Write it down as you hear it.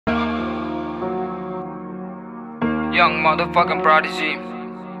Yoxng motherfucking Prodizy.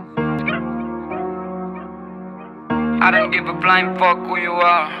 I don't give a blind fuck who you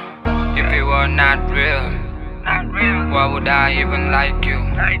are. If you are not real, why would I even like you?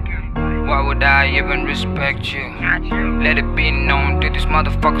 Why would I even respect you? Let it be known to this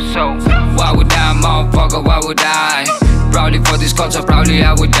motherfucker, so why would I, motherfucker, why would I? Probably for this culture, probably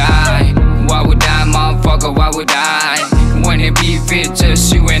I would die. Why would I, motherfucker, why would I? When it be fit,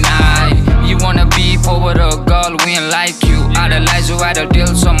 just you and I. You wanna be forward a girl, we ain't like you. Idolize you, ideal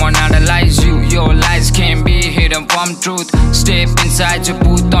someone idolize you. Your lies can't be hidden from truth. Step inside your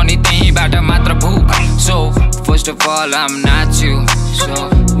booth, only thing about a matra book. So, first of all, I'm not you. So,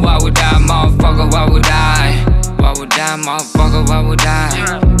 why would I, motherfucker, why would I? Why would I, motherfucker, why would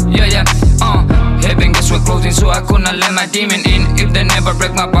I? Yeah, heaven gets we're closing, so I couldn't let my demon in. If they never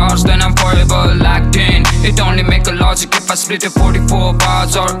break my bars, then I'm forever locked in. It only make a logic if I split it 44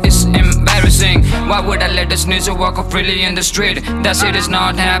 bars, or it's embarrassing. Why would I let the snitcher walk freely in the street? That shit is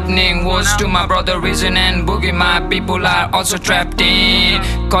not happening. Words to my brother Reason and Boogie, my people are also trapped in.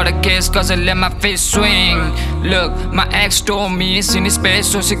 Caught a case cause I let my face swing. Look, my ex told me it's in his space,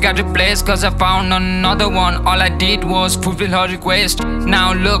 so she got replaced cause I found another one. All I did was fulfill her request.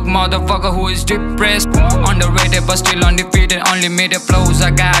 Now look, motherfucker, who is depressed, underrated but still undefeated, only made it flows.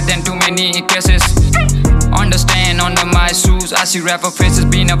 I got them too many cases. Understand under my shoes, I see rapper faces.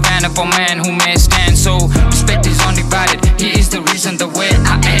 Being a fan of a man who may stand, so respect is undivided. He is the reason the way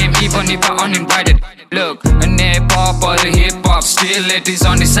I am, even if I'm uninvited. Look, an hip-hop or the hip-hop, still it is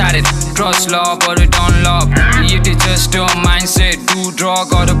undecided. Trust love or it don't love, it is just a mindset. Do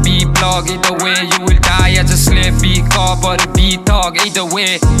drug or the B-blog, either way you will die as a slave. Be cop or the B-talk, either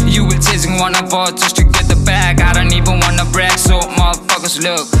way you will chasing one of us just to get the bag. I don't even wanna brag, so motherfuckers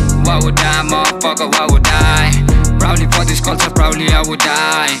look. Why would I, motherfucker, why would I? Probably for this culture, probably I would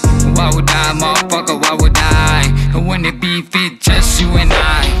die. Why would I, motherfucker, why would I? When it be fit, just you and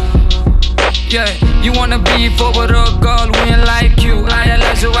I. Yeah, you wanna be forward a girl, we ain't like you.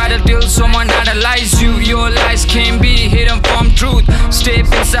 Idolize you, ideal someone idolize you. Your lies can't be hidden from truth. Step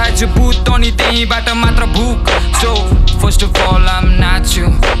inside your booth, only thing about a matra book. So, first of all, I'm not you.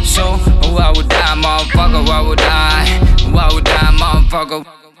 So, why would I, motherfucker, why would I? Why would I, motherfucker?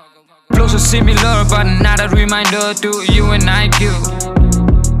 Flows are similar, but not a reminder to you and IQ.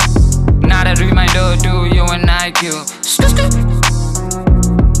 Not a reminder to you and IQ.